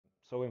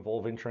So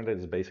Involv Intranet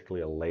is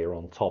basically a layer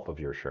on top of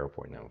your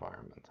SharePoint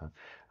environment,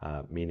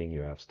 meaning you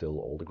have still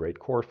all the great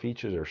core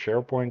features of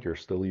SharePoint. You're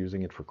still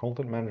using it for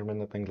content management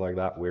and things like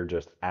that. We're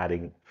just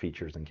adding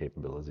features and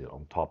capabilities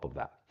on top of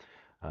that.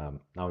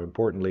 Now,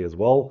 importantly as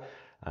well,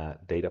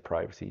 data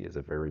privacy is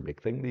a very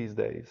big thing these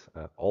days.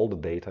 All the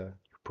data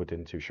you put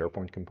into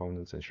SharePoint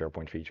components and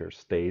SharePoint features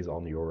stays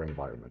on your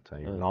environment.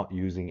 You're not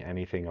using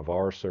anything of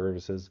our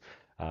services,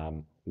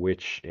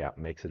 which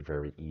makes it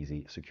very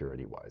easy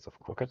security-wise, of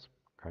course.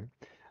 Okay.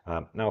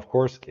 Now, of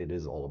course, it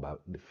is all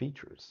about the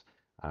features.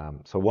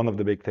 So one of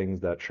the big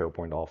things that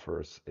SharePoint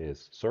offers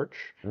is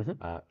search.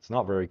 It's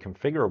not very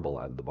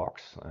configurable out of the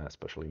box,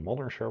 especially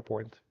modern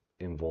SharePoint.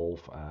 Involv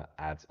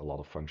adds a lot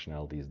of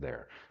functionalities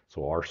there.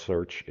 So our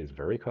search is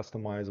very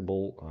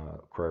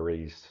customizable,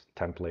 queries,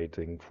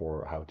 templating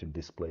for how to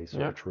display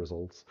search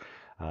results,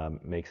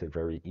 makes it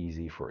very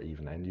easy for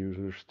even end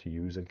users to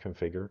use and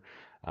configure.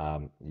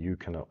 You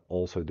can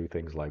also do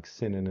things like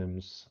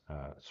synonyms,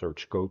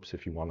 search scopes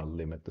if you want to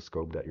limit the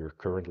scope that you're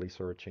currently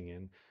searching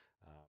in.